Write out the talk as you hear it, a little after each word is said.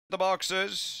the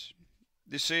boxes.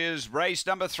 This is race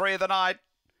number 3 of the night.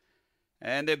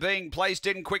 And they're being placed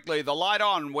in quickly. The light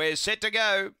on. We're set to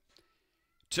go.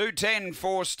 210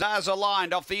 for Stars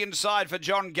Aligned off the inside for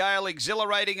John Gale.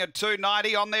 Exhilarating at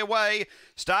 290 on their way.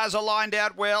 Stars Aligned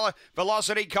out well.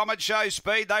 Velocity Comet shows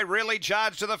speed. They really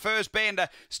charge to the first bend.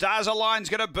 Stars Aligned's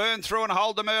going to burn through and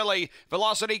hold them early.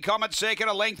 Velocity Comet second,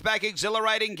 a length back.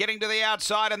 Exhilarating getting to the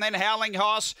outside, and then Howling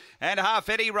Hoss and Half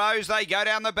Eddie Rose. They go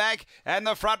down the back, and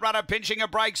the front runner pinching a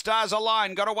break. Stars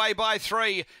Aligned got away by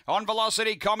 3 on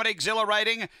Velocity Comet.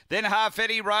 Exhilarating, then Half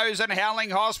Eddie Rose and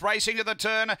Howling Hoss racing to the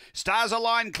turn. Stars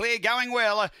Aligned clear, going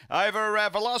well over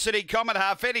Velocity Comet,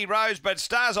 Half Eddie Rose, but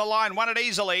Stars Aligned won it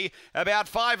easily, about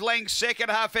 5 lengths. Second,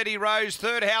 Half Eddie Rose.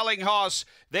 Third, Howling Hoss.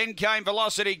 Then came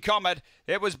Velocity Comet.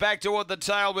 It was back toward the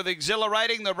tail with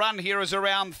Exhilarating. The run here is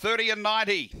around 30 and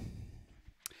 90.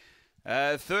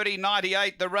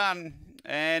 30.98 the run,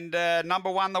 and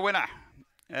number 1 the winner,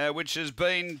 which has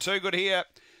been too good here.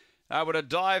 Able to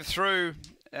dive through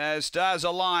Stars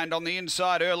Aligned on the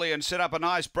inside early and set up a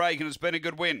nice break, and it's been a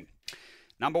good win.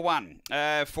 Number 1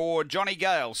 for Johnny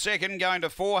Gale. Second going to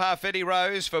 4, Half Eddie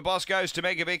Rose for Bosco's to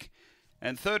Megavic.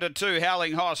 And third to 2,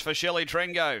 Howling Hoss for Shelley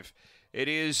Trengove. It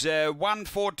is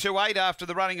 1-4-2-8 after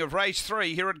the running of race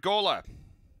 3 here at Gawler.